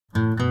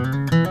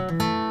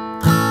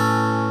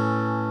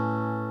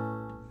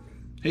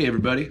Hey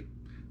everybody,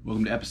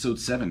 welcome to episode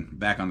 7,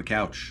 back on the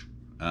couch.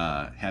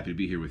 Happy to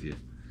be here with you.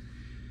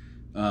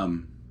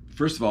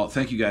 First of all,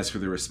 thank you guys for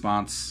the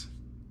response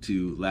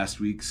to last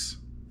week's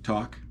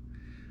talk.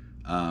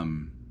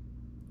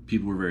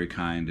 People were very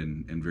kind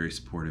and very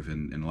supportive,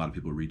 and a lot of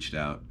people reached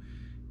out.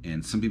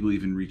 And some people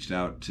even reached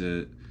out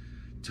to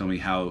tell me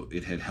how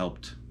it had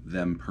helped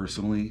them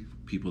personally,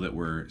 people that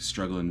were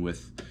struggling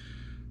with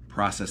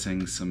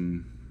processing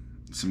some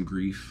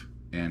grief,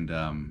 and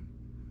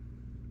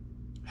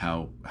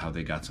how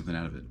they got something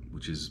out of it,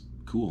 which is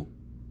cool,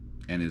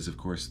 and is of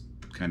course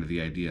kind of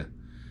the idea.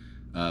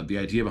 The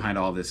idea behind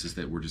all this is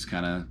that we're just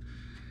kind of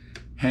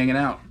hanging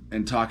out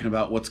and talking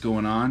about what's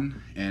going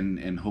on,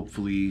 and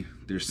hopefully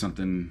there's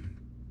something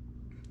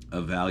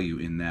of value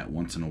in that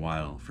once in a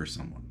while for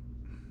someone.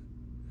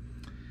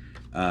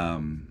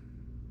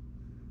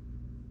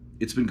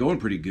 It's been going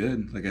pretty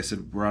good. Like I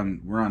said, we're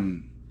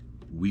on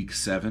week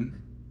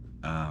 7,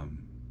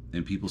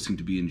 and people seem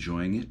to be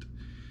enjoying it.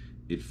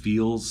 It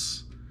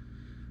feels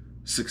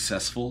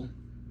successful,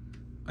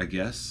 I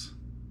guess,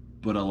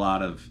 but a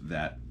lot of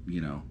that,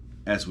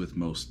 as with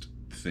most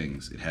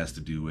things, it has to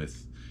do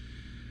with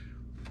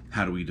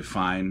how do we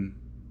define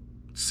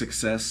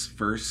success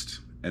first,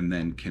 and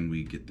then can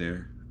we get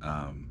there?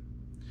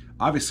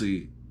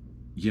 Obviously,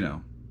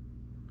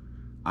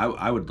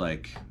 I would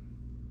like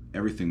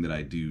everything that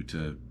I do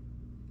to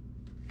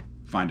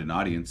find an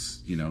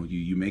audience.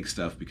 You make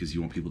stuff because you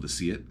want people to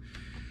see it.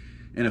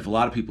 And if a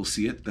lot of people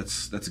see it,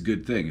 that's a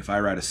good thing. If I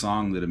write a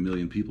song that 1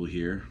 million people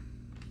hear,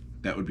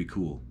 that would be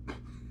cool.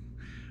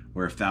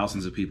 Or if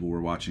thousands of people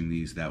were watching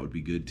these, that would be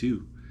good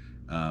too.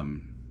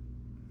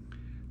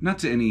 Not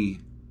to any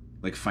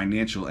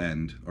financial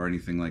end or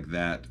anything like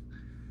that.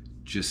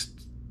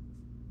 Just,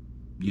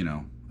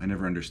 I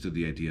never understood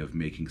the idea of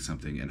making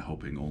something and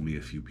hoping only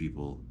a few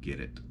people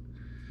get it.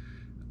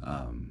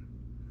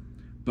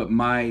 But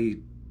my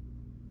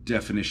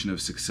definition of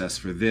success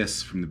for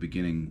this from the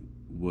beginning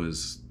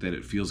was that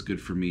it feels good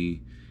for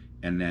me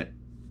and that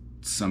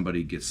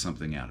somebody gets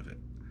something out of it.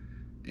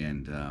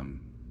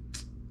 And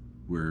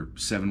we're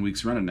 7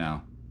 weeks running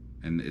now,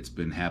 and it's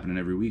been happening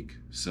every week,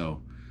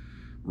 so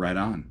right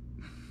on.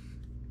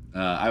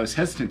 I was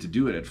hesitant to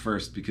do it at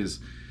first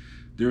because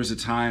there was a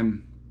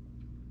time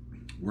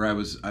where I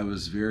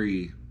was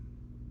very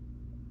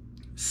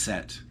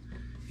set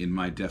in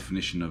my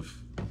definition of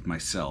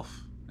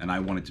myself, and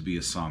I wanted to be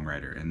a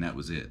songwriter, and that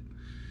was it.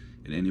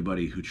 And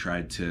anybody who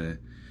tried to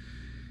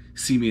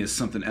see me as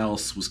something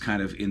else was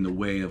kind of in the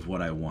way of what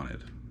I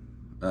wanted,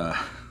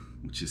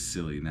 which is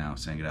silly now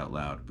saying it out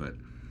loud, but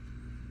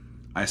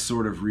I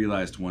sort of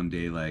realized one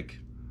day,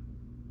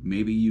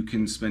 maybe you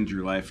can spend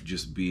your life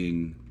just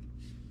being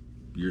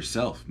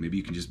yourself. Maybe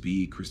you can just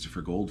be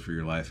Christopher Gold for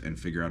your life and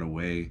figure out a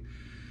way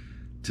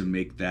to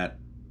make that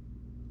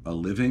a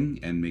living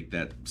and make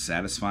that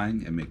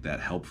satisfying and make that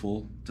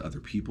helpful to other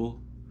people.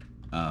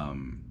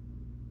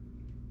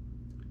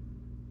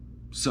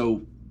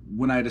 So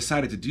when I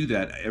decided to do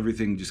that,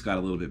 everything just got a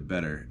little bit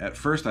better. At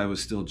first, I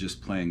was still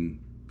just playing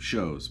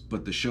shows,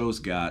 but the shows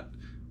got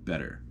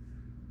better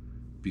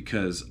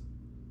because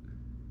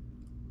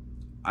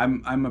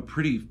I'm a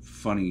pretty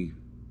funny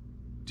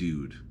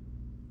dude,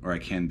 or I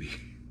can be.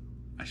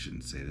 I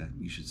shouldn't say that.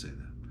 You should say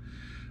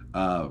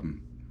that.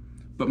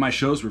 But my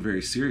shows were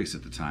very serious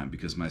at the time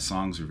because my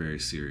songs were very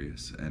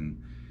serious,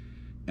 and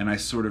I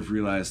sort of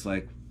realized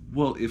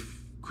well, if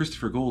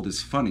Christopher Gold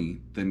is funny,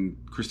 then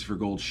Christopher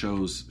Gold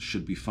shows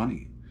should be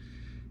funny.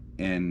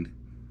 And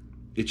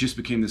it just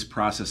became this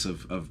process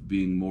of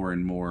being more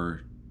and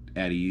more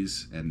at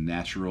ease and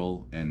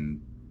natural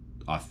and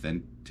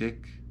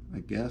authentic, I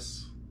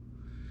guess.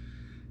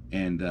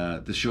 And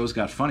the shows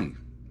got funny.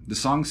 The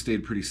songs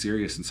stayed pretty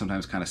serious and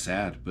sometimes kind of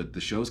sad, but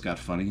the shows got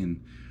funny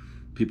and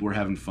people were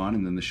having fun,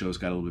 and then the shows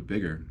got a little bit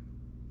bigger.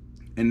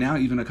 And now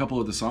even a couple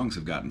of the songs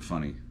have gotten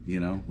funny,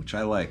 which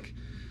I like.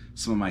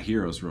 Some of my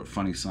heroes wrote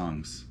funny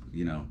songs,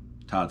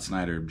 Todd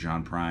Snyder,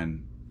 John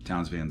Prine,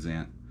 Townes Van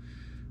Zandt.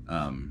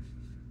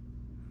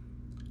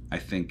 I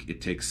think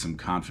it takes some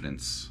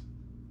confidence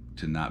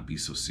to not be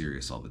so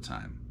serious all the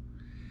time.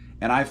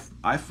 And I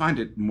find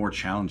it more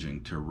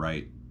challenging to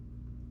write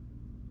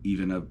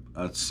even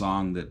a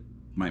song that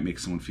might make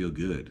someone feel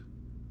good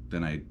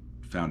than I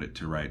found it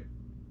to write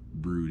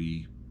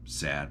broody,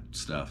 sad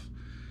stuff.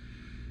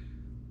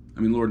 I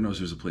mean, Lord knows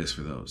there's a place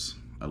for those.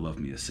 I love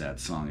me a sad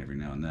song every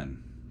now and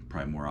then.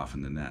 Probably more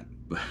often than that,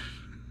 but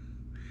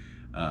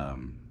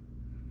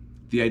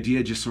the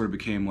idea just sort of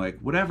became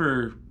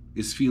whatever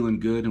is feeling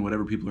good and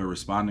whatever people are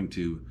responding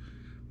to,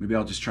 maybe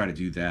I'll just try to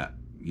do that.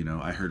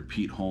 I heard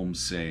Pete Holmes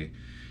say,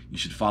 you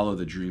should follow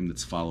the dream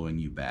that's following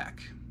you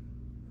back.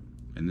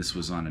 And this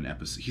was on an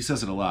episode. He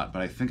says it a lot,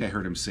 but I think I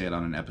heard him say it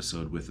on an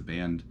episode with a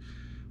band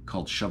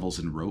called Shovels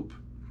and Rope.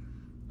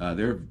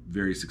 They're a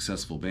very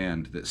successful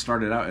band that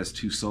started out as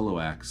 2 solo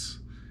acts,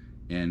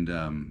 and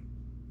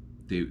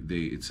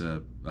it's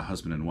a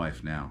husband and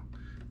wife now,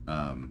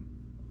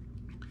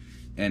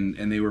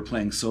 and they were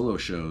playing solo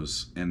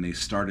shows, and they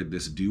started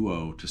this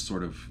duo to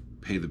sort of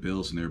pay the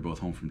bills, and they were both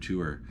home from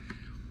tour,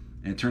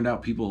 and it turned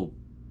out people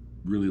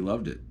really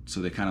loved it. So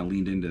they kind of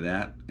leaned into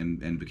that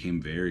and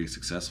became very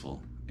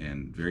successful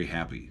and very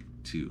happy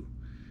too.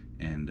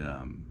 And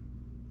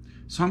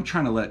so I'm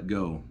trying to let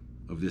go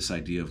of this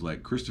idea of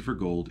like Christopher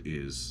Gold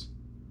is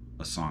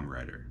a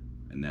songwriter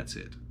and that's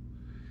it.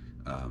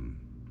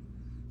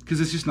 Because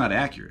it's just not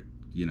accurate,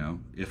 you know.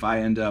 If I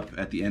end up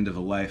at the end of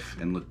a life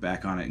and look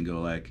back on it and go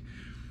like,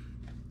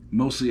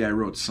 mostly I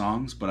wrote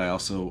songs, but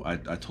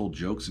I told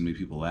jokes and made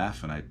people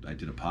laugh, and I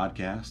did a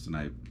podcast, and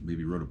I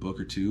maybe wrote a book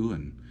or two,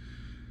 and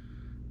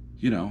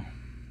you know,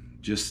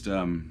 just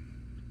I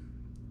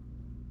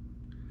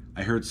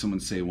heard someone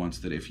say once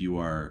that if you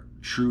are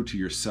true to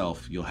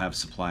yourself, you'll have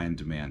supply and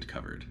demand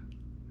covered,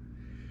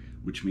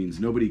 which means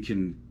nobody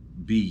can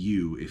be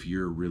you if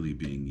you're really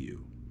being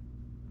you.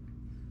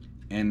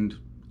 And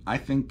I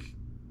think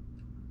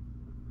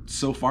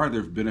so far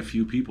there have been a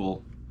few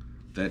people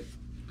that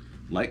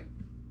like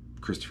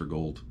Christopher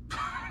Gold.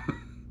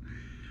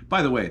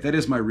 By the way, that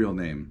is my real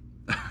name.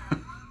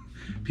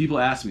 People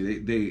ask me,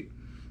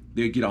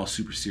 they get all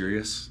super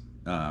serious.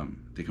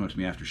 They come up to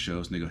me after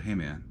shows and they go, "Hey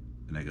man,"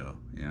 and I go,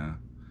 "Yeah,"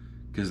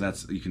 because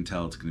that's, you can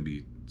tell it's going to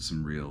be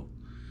some real,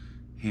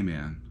 "Hey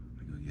man,"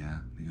 I go, "Yeah,"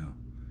 they go,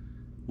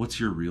 "What's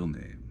your real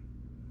name?"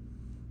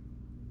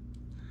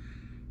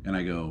 And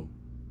I go,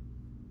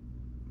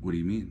 "What do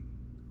you mean?"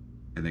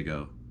 And they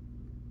go,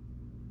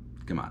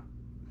 "Come on."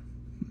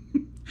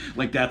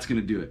 Like that's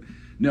gonna do it.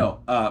 No,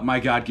 my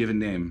God-given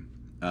name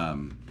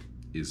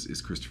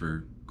is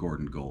Christopher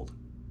Gordon Gold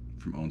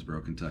from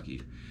Owensboro,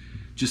 Kentucky.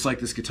 Just like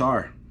this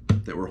guitar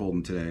that we're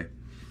holding today.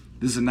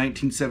 This is a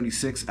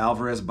 1976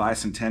 Alvarez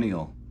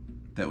Bicentennial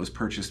that was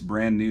purchased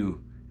brand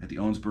new at the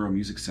Owensboro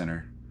Music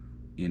Center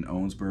in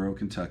Owensboro,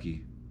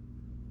 Kentucky.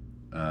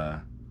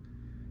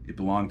 It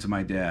belonged to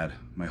my dad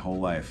my whole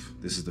life.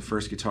 This is the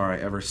first guitar I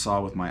ever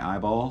saw with my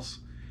eyeballs.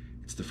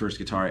 It's the first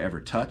guitar I ever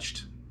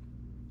touched,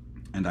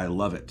 and I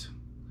love it.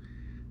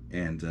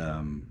 And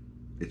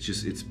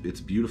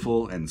it's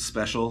beautiful and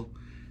special,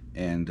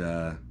 and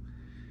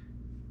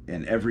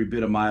every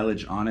bit of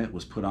mileage on it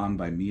was put on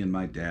by me and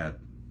my dad,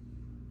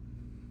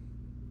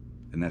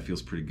 and that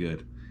feels pretty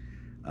good.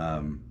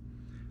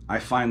 I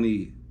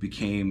finally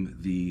became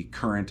the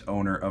current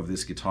owner of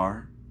this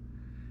guitar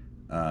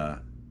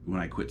when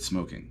I quit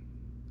smoking.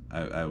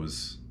 I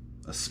was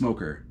a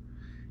smoker,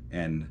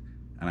 and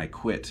I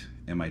quit,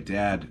 and my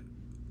dad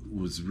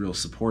was real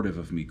supportive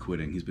of me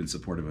quitting. He's been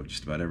supportive of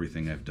just about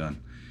everything I've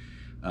done.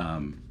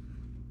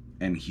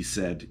 And he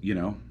said, you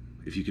know,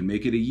 if you can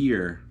make it a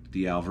year,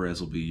 the Alvarez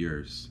will be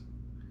yours.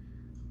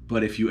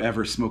 But if you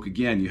ever smoke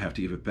again, you have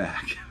to give it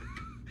back.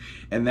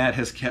 And that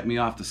has kept me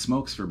off the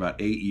smokes for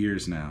about 8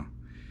 years now.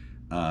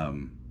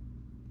 And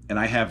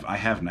I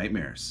have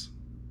nightmares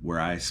where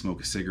I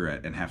smoke a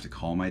cigarette and have to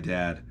call my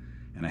dad,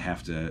 and I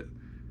have to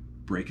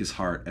break his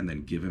heart and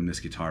then give him this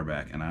guitar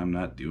back, and I'm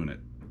not doing it.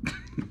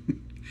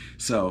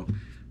 So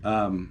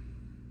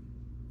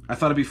I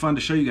thought it'd be fun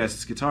to show you guys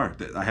this guitar.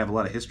 I have a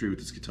lot of history with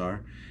this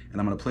guitar,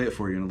 and I'm going to play it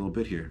for you in a little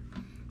bit here.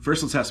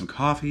 First, let's have some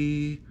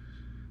coffee.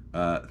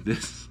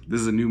 This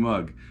is a new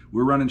mug.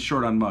 We're running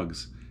short on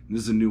mugs, and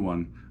this is a new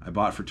one I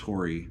bought for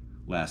Tori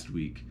last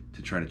week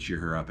to try to cheer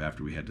her up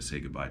after we had to say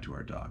goodbye to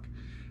our dog.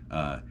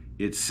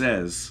 It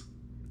says,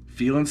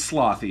 "Feeling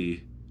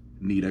slothy,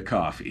 need a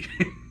coffee."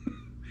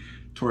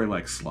 Tori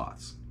likes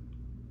sloths.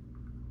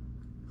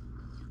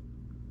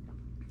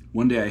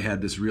 One day I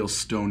had this real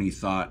stony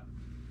thought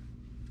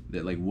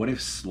that, like, what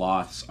if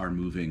sloths are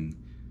moving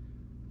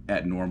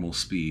at normal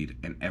speed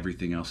and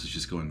everything else is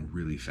just going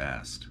really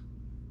fast?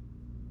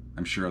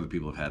 I'm sure other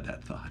people have had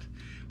that thought.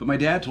 But my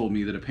dad told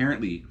me that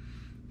apparently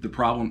the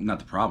problem, not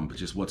the problem, but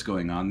just what's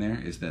going on there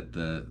is that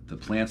the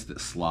plants that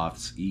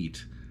sloths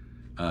eat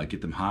get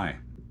them high.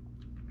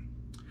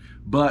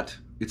 But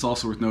it's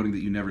also worth noting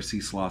that you never see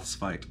sloths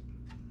fight.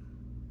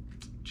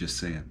 Just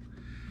saying.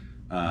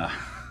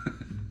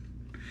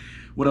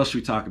 What else should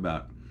we talk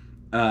about?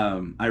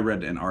 I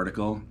read an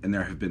article, and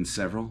there have been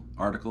several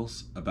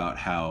articles about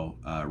how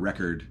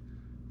record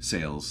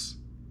sales,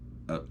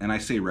 and I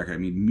say record, I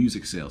mean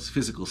music sales,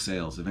 physical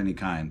sales of any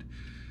kind,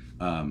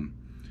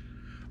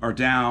 are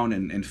down,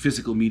 and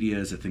physical media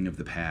is a thing of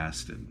the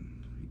past. And,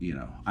 you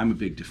know, I'm a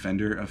big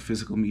defender of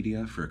physical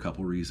media for a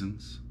couple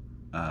reasons.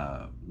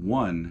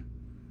 One,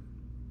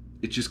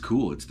 it's just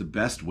cool. It's the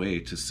best way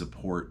to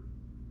support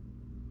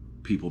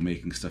people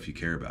making stuff you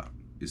care about,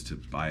 is to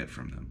buy it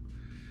from them.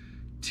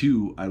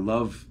 Two, I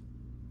love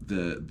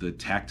the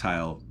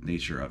tactile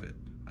nature of it.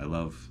 I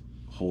love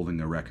holding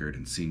a record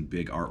and seeing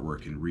big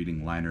artwork and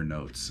reading liner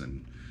notes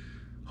and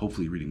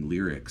hopefully reading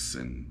lyrics.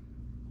 And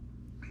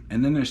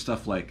then there's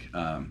stuff like,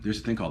 there's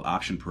a thing called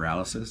option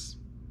paralysis.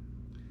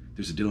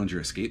 There's a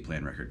Dillinger Escape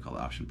Plan record called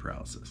Option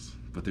Paralysis.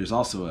 But there's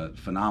also a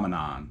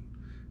phenomenon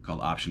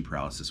called option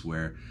paralysis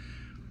where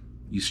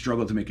you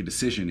struggle to make a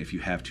decision if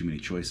you have too many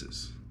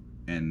choices.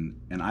 And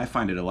I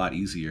find it a lot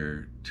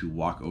easier to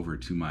walk over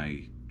to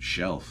my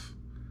shelf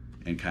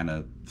and kind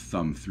of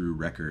thumb through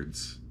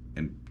records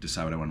and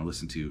decide what I want to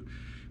listen to,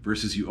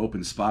 versus you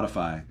open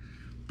Spotify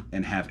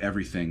and have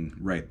everything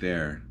right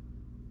there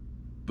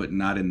but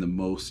not in the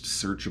most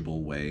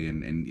searchable way.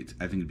 And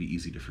I think it'd be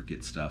easy to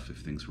forget stuff if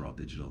things were all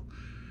digital.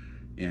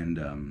 And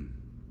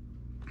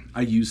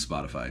I use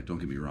Spotify, don't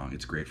get me wrong.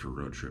 It's great for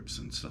road trips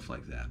and stuff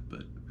like that.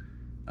 But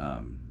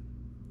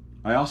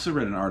I also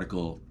read an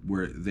article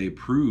where they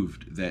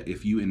proved that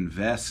if you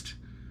invest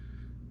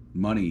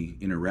money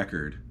in a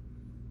record,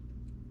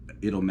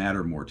 it'll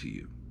matter more to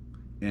you.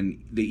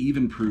 And they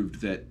even proved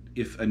that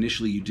if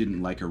initially you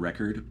didn't like a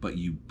record, but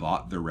you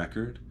bought the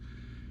record,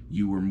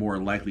 you were more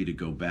likely to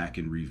go back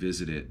and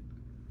revisit it.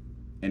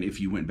 And if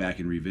you went back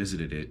and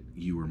revisited it,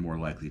 you were more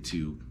likely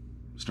to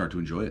start to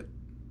enjoy it.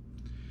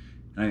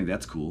 And I think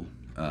that's cool.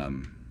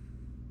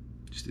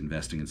 Just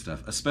investing in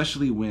stuff,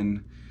 especially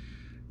when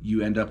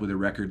you end up with a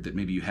record that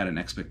maybe you had an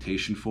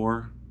expectation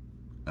for.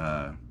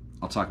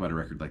 I'll talk about a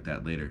record like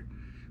that later,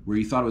 where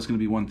you thought it was going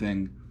to be one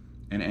thing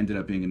and it ended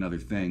up being another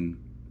thing,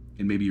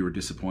 and maybe you were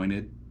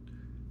disappointed,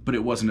 but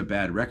it wasn't a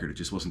bad record. It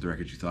just wasn't the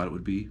record you thought it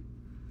would be.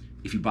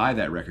 If you buy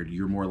that record,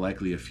 you're more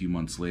likely a few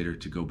months later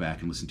to go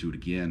back and listen to it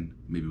again,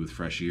 maybe with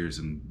fresh ears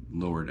and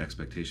lowered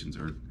expectations,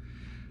 or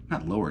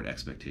not lowered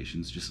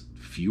expectations, just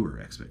fewer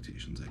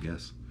expectations, I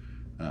guess.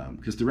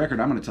 Because the record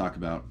I'm going to talk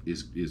about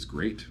is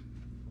great,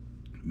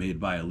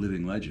 made by a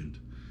living legend.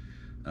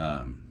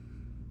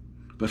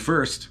 But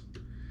first,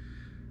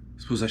 I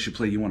suppose I should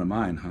play you one of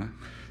mine, huh?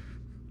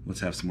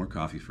 Let's have some more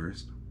coffee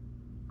first.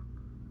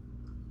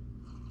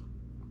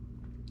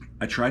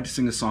 I tried to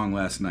sing a song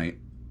last night,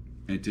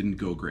 and it didn't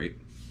go great,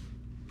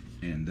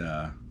 and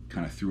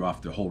kind of threw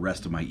off the whole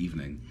rest of my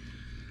evening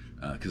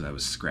because I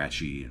was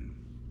scratchy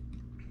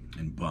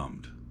and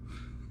bummed.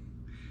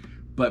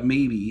 But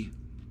maybe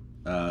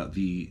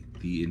the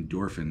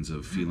endorphins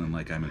of feeling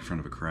like I'm in front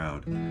of a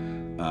crowd,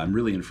 I'm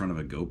really in front of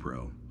a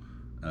GoPro,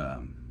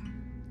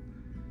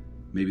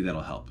 maybe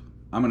that'll help.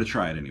 I'm going to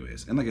try it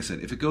anyways. And like I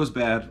said, if it goes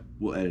bad,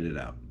 we'll edit it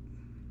out.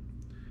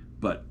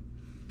 But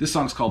this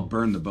song's called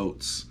Burn the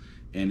Boats,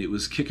 and it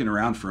was kicking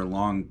around for a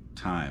long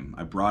time.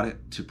 I brought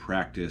it to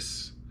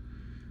practice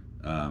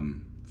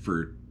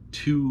for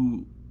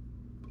 2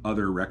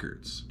 other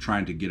records,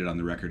 trying to get it on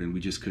the record, and we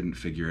just couldn't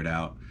figure it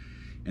out.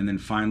 And then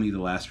finally,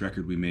 the last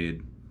record we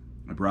made,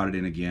 I brought it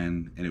in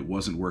again, and it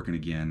wasn't working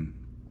again.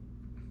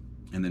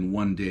 And then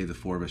one day, the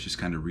 4 of us just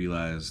kind of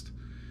realized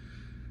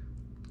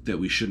that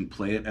we shouldn't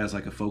play it as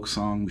like a folk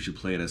song. We should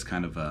play it as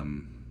kind of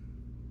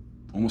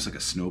almost like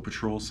a Snow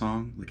Patrol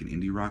song, like an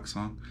indie rock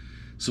song.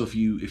 So if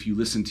you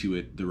listen to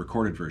it, the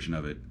recorded version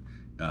of it,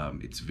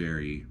 it's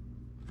very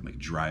like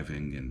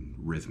driving and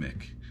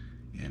rhythmic.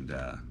 And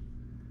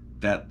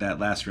that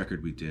last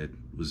record we did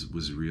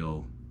was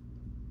real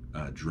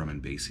drum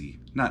and bassy.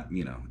 Not,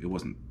 it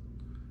wasn't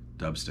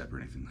dubstep or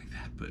anything like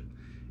that, but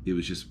it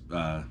was just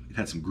it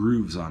had some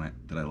grooves on it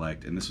that I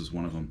liked, and this was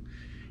one of them.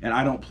 And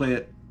I don't play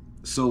it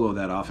solo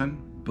that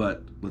often,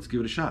 but let's give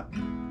it a shot.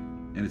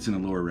 And it's in a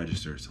lower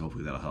register, so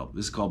hopefully that'll help.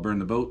 This is called Burn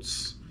the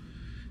Boats,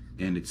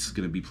 and it's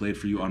going to be played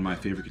for you on my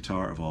favorite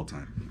guitar of all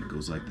time. It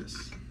goes like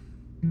this.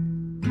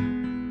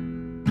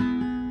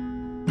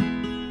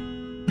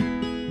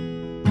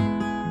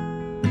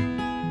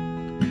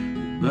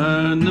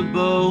 Burn the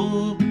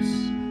boats,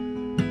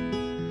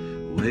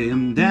 weigh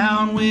them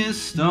down with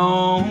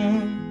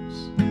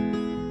stones.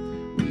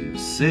 We've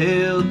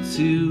sailed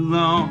too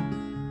long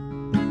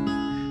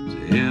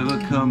to ever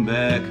come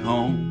back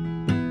home.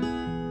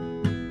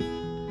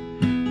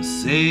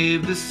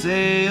 Save the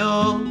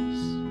sails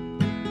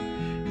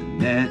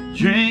and that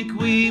drink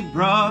we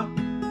brought.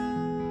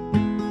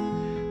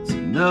 It's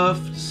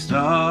enough to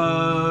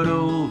start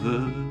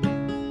over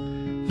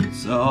if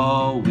it's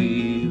all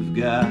we've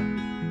got.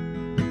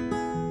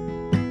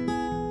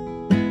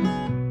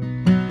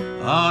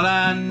 All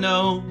I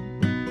know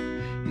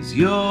is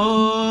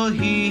you're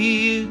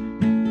here,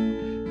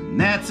 and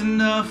that's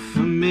enough for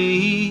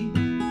me.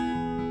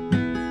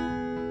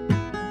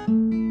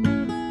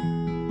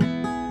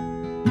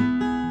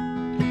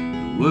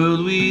 The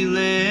world we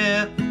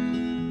left,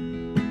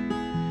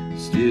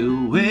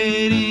 still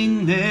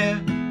waiting there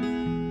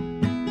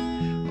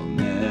on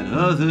that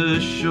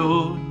other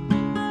shore,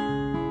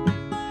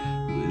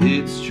 with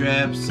its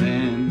traps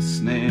and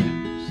snares.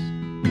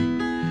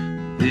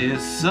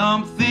 There's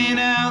something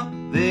out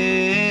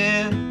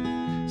there,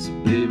 so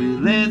baby,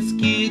 let's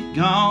get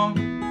gone.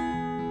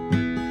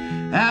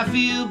 I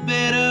feel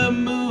better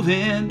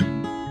moving,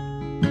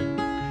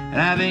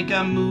 and I think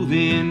I'm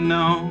moving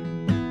on.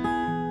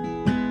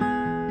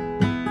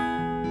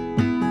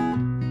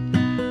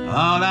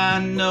 All I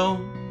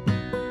know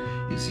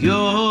is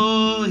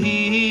you're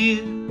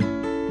here,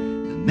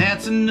 and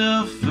that's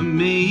enough for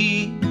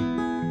me.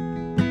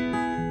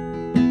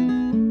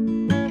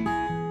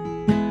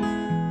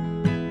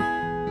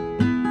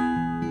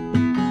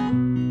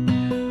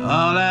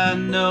 All I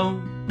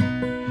know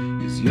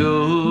is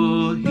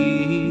you're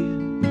here,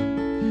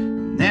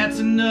 and that's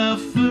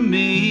enough for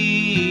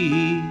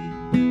me.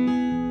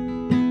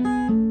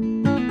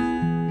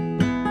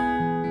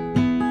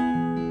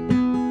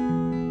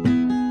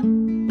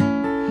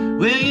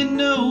 Well, you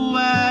know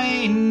I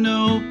ain't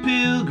no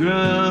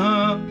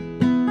pilgrim,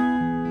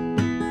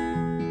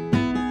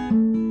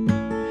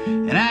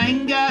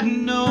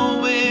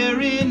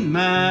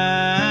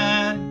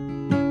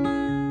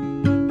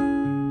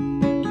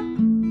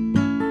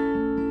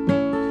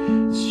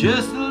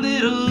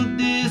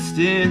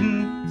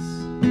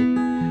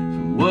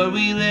 what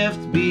we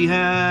left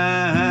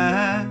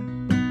behind,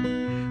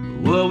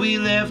 what we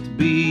left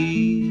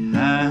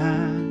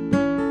behind.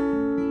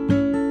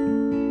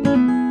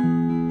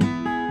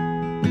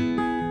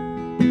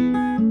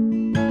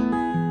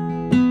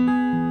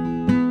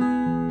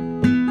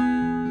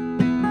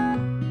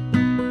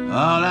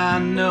 All I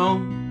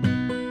know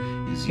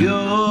is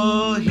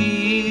you're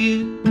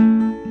here,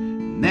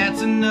 and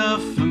that's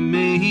enough for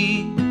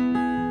me.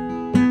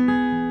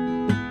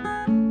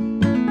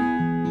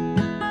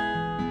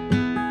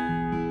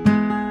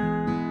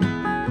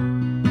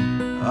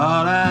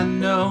 All I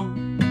know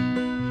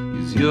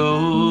is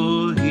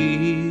you're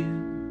here,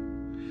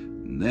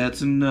 and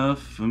that's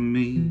enough for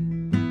me.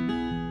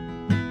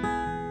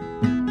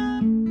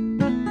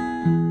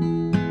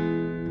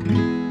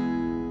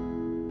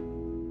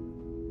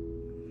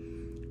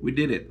 We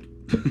did it.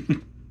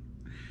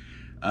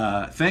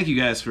 Thank you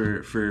guys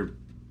for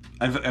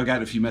I've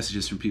gotten a few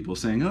messages from people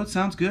saying, oh, it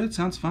sounds good, it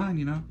sounds fine,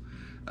 you know,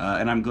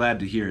 and I'm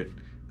glad to hear it.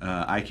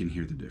 I can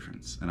hear the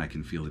difference, and I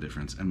can feel the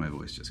difference, and my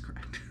voice just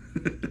cracked.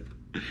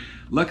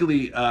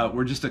 Luckily,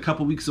 we're just a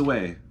couple weeks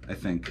away, I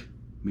think,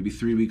 maybe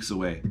 3 weeks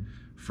away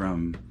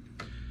from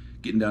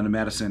getting down to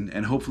Madison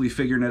and hopefully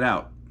figuring it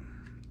out.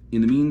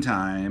 In the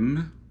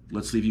meantime,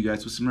 let's leave you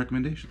guys with some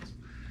recommendations.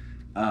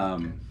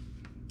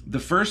 The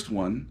first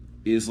one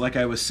is, like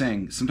I was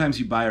saying, sometimes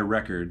you buy a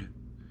record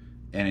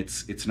and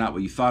it's not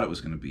what you thought it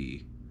was going to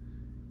be,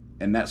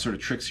 and that sort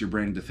of tricks your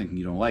brain into thinking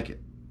you don't like it.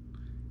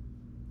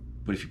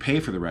 But if you pay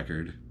for the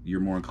record,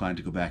 you're more inclined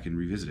to go back and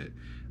revisit it.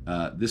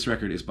 This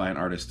record is by an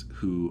artist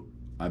who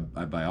I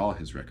buy all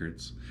his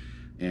records,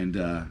 and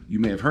you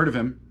may have heard of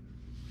him.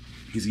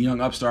 He's a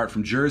young upstart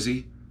from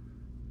Jersey.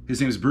 His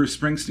name is Bruce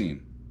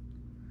Springsteen.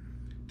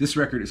 This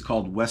record is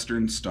called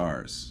Western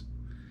Stars.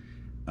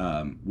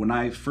 When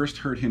I first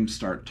heard him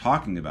start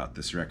talking about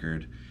this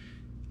record,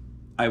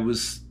 I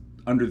was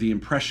under the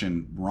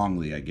impression,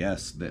 wrongly I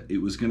guess, that it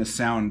was going to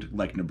sound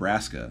like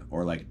Nebraska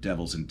or like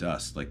Devils and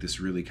Dust, like this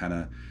really kind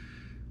of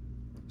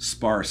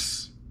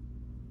sparse,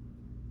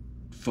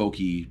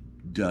 folky,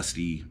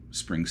 dusty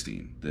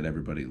Springsteen that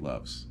everybody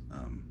loves.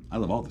 I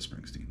love all the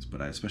Springsteens,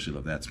 but I especially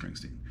love that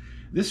Springsteen.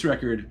 This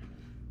record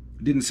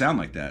didn't sound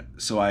like that,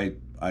 so I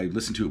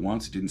listened to it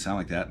once, it didn't sound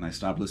like that, and I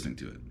stopped listening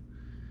to it.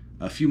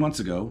 A few months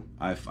ago,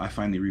 I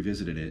finally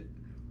revisited it,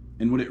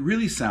 and what it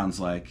really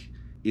sounds like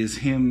is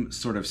him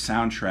sort of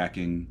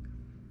soundtracking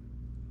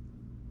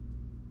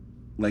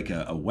like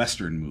a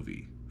Western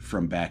movie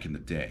from back in the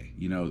day.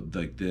 You know,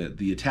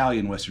 the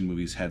Italian Western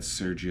movies had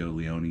Sergio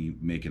Leone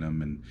making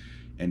them,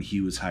 and he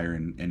was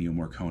hiring Ennio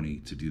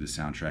Morricone to do the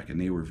soundtrack,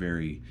 and they were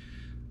very,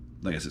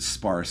 like I said,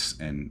 sparse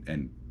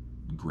and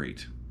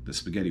great. The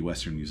spaghetti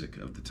Western music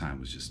of the time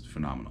was just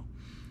phenomenal.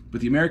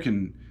 But the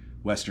American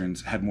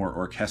Westerns had more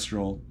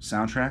orchestral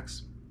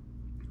soundtracks,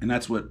 and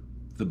that's what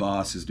the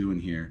boss is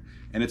doing here,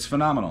 and it's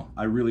phenomenal.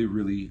 I really,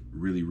 really,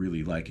 really,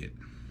 really like it.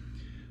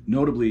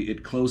 Notably,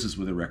 it closes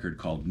with a record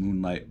called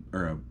Moonlight,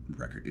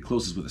 it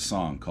closes with a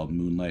song called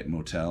Moonlight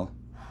Motel.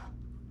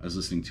 I was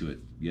listening to it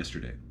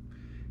yesterday,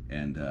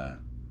 and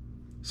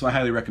so I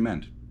highly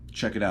recommend.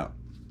 Check it out.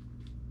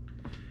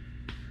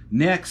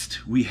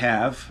 Next, we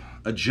have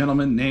a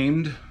gentleman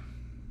named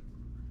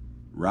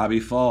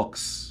Robbie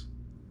Fulks.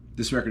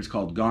 This record's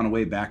called Gone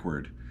Away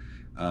Backward.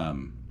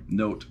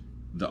 Note,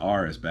 the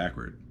R is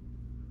backward.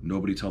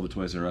 Nobody tell the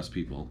Toys R Us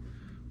people.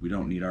 We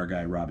don't need our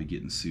guy Robbie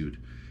getting sued.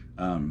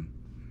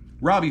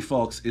 Robbie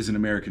Fulks is an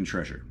American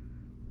treasure.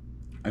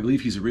 I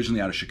believe he's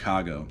originally out of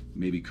Chicago,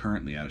 maybe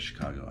currently out of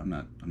Chicago. I'm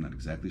not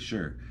exactly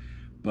sure.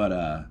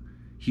 But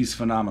he's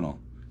phenomenal,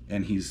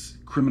 and he's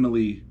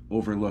criminally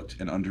overlooked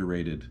and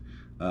underrated.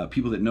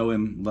 People that know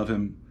him love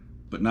him,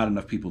 but not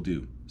enough people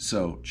do.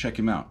 So check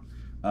him out.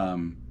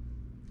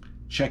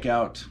 Check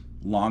out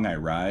Long I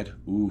Ride.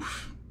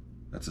 Oof,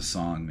 that's a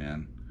song,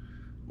 man.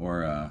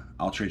 Or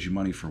I'll Trade You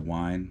Money for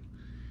Wine.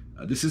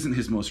 This isn't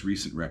his most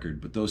recent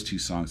record, but those two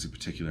songs in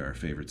particular are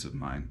favorites of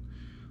mine.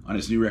 On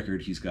his new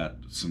record, he's got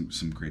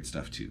some great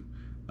stuff too.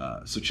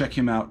 So check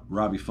him out,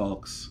 Robbie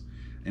Fulks.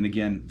 And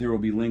again, there will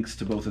be links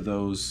to both of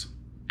those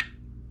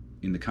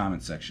in the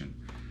comment section.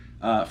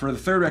 For the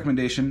third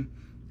recommendation,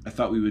 I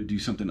thought we would do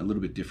something a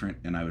little bit different,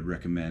 and I would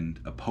recommend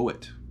a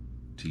poet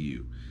to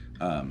you.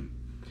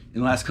 In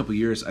the last couple of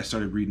years, I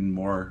started reading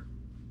more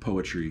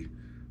poetry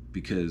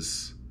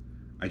because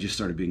I just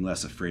started being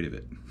less afraid of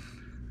it.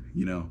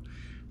 You know,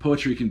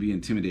 poetry can be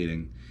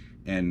intimidating,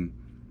 and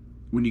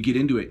when you get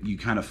into it, you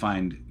kind of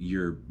find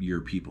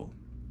your people.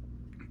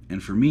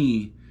 And for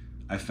me,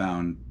 I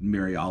found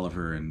Mary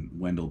Oliver and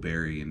Wendell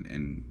Berry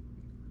and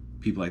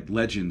people like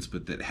legends,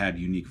 but that had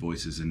unique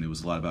voices, and it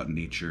was a lot about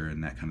nature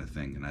and that kind of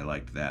thing, and I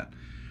liked that.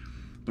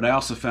 But I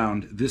also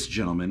found this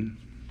gentleman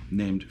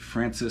named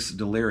Francis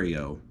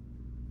Delario.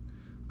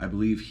 I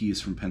believe he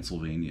is from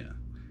Pennsylvania.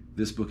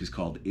 This book is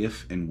called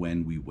If and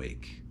When We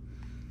Wake.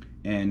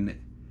 And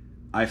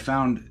I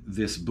found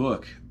this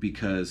book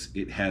because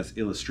it has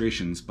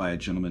illustrations by a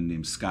gentleman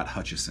named Scott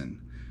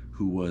Hutchison,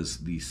 who was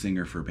the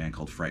singer for a band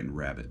called Frightened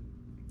Rabbit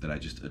that I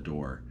just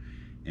adore.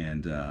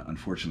 And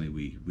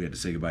unfortunately, we had to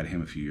say goodbye to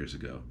him a few years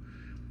ago.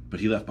 But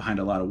he left behind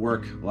a lot of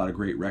work, a lot of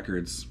great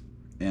records,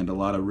 and a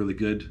lot of really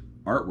good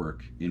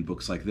artwork in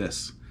books like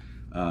this.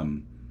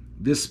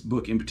 This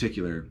book in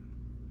particular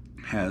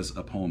has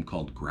a poem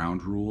called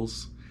Ground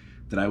Rules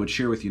that I would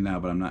share with you now,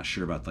 but I'm not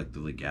sure about like the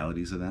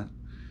legalities of that.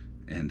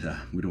 And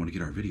we don't want to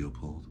get our video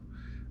pulled.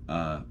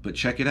 But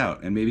check it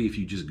out. And maybe if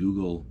you just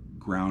Google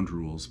Ground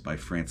Rules by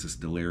Francis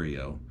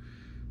Delario,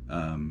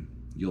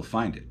 you'll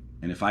find it.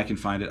 And if I can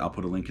find it, I'll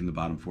put a link in the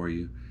bottom for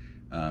you.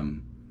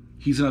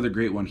 He's another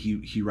great one.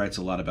 He writes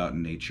a lot about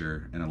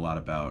nature and a lot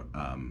about,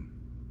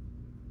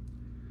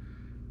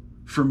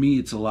 for me,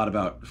 it's a lot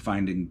about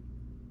finding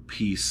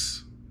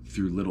peace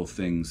through little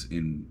things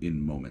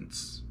in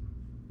moments,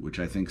 which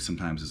I think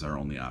sometimes is our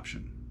only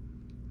option.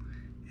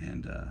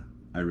 And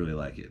I really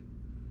like it.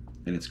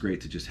 And it's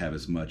great to just have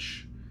as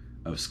much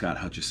of Scott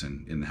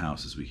Hutchison in the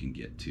house as we can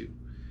get to.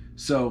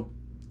 So,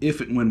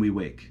 If and When We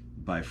Wake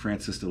by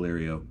Francis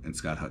Delario and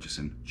Scott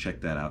Hutchison.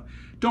 Check that out.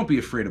 Don't be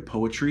afraid of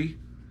poetry.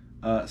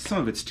 Some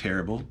of it's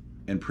terrible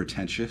and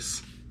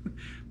pretentious,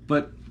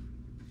 but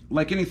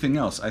like anything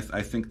else,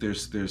 I think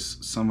there's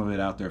some of it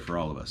out there for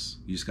all of us.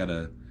 You just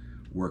gotta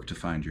work to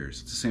find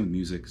yours. It's the same with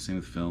music, same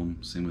with film,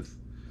 same with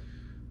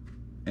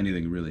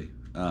anything really.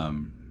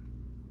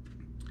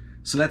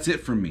 So that's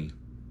it from me.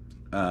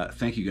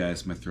 Thank you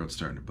guys. My throat's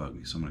starting to bug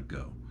me, so I'm gonna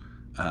go.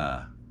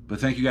 But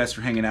thank you guys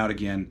for hanging out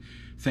again.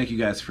 Thank you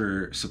guys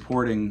for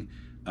supporting.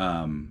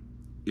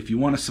 If you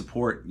want to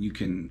support, you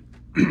can,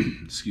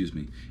 excuse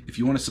me. If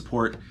you want to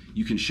support,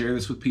 you can share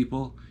this with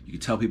people. You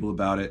can tell people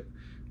about it.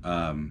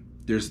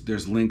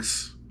 There's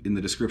links in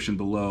the description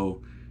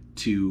below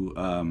to,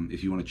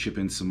 if you want to chip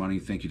in some money.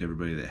 Thank you to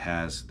everybody that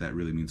has. That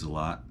really means a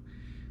lot.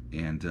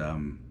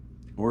 And,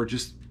 or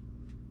just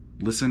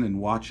listen and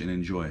watch and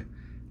enjoy.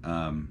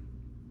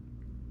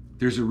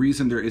 There's a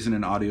reason there isn't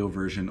an audio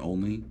version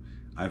only.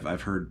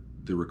 I've heard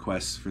the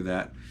requests for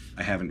that.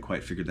 I haven't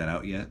quite figured that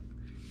out yet,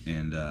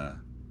 and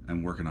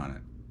I'm working on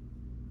it.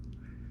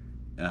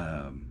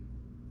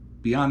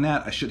 Beyond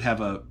that, I should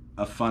have a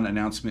fun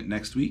announcement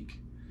next week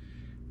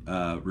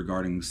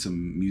regarding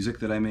some music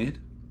that I made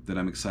that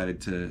I'm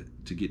excited to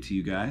get to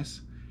you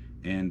guys.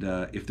 And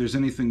if there's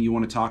anything you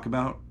want to talk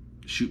about,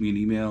 shoot me an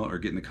email or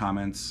get in the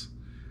comments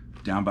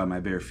down by my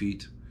bare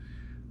feet.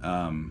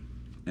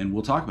 And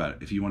we'll talk about it.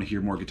 If you want to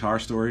hear more guitar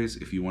stories,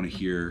 if you want to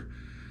hear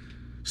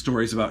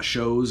stories about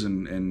shows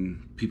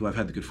and people I've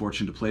had the good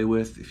fortune to play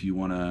with, if you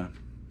want to,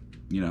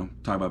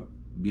 talk about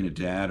being a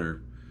dad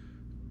or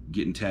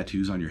getting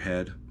tattoos on your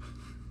head,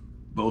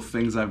 both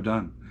things I've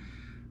done.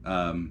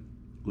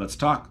 Let's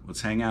talk.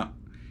 Let's hang out.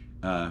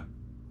 And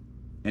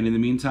in the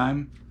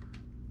meantime,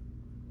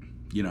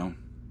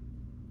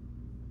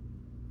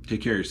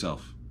 take care of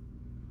yourself.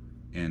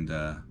 And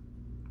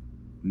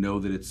know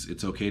that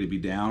it's okay to be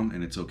down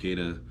and it's okay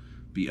to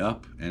be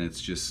up, and it's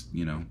just,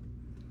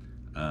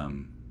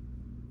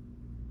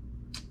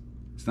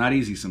 it's not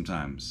easy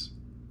sometimes,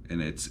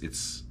 and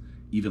it's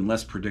even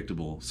less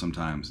predictable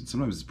sometimes, and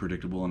sometimes it's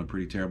predictable in a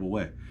pretty terrible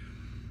way.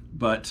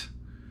 But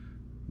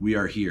we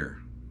are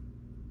here.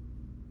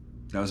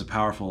 That was a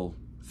powerful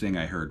thing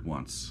I heard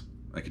once.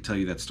 I could tell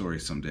you that story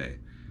someday.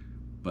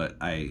 But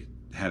I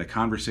had a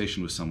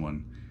conversation with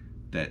someone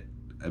that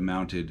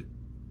amounted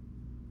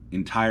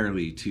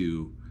entirely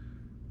to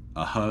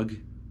a hug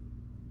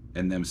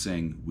and them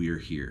saying, "We are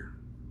here."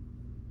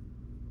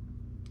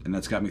 And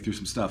that's got me through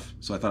some stuff,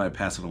 so I thought I'd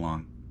pass it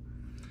along.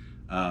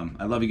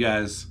 I love you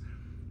guys.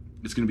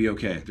 It's going to be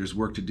okay. There's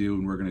work to do,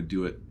 and we're going to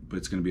do it, but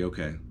it's going to be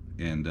okay.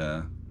 And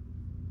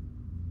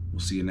we'll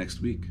see you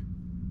next week.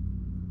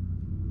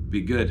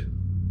 Be good.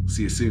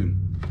 See you soon.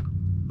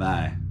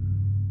 Bye.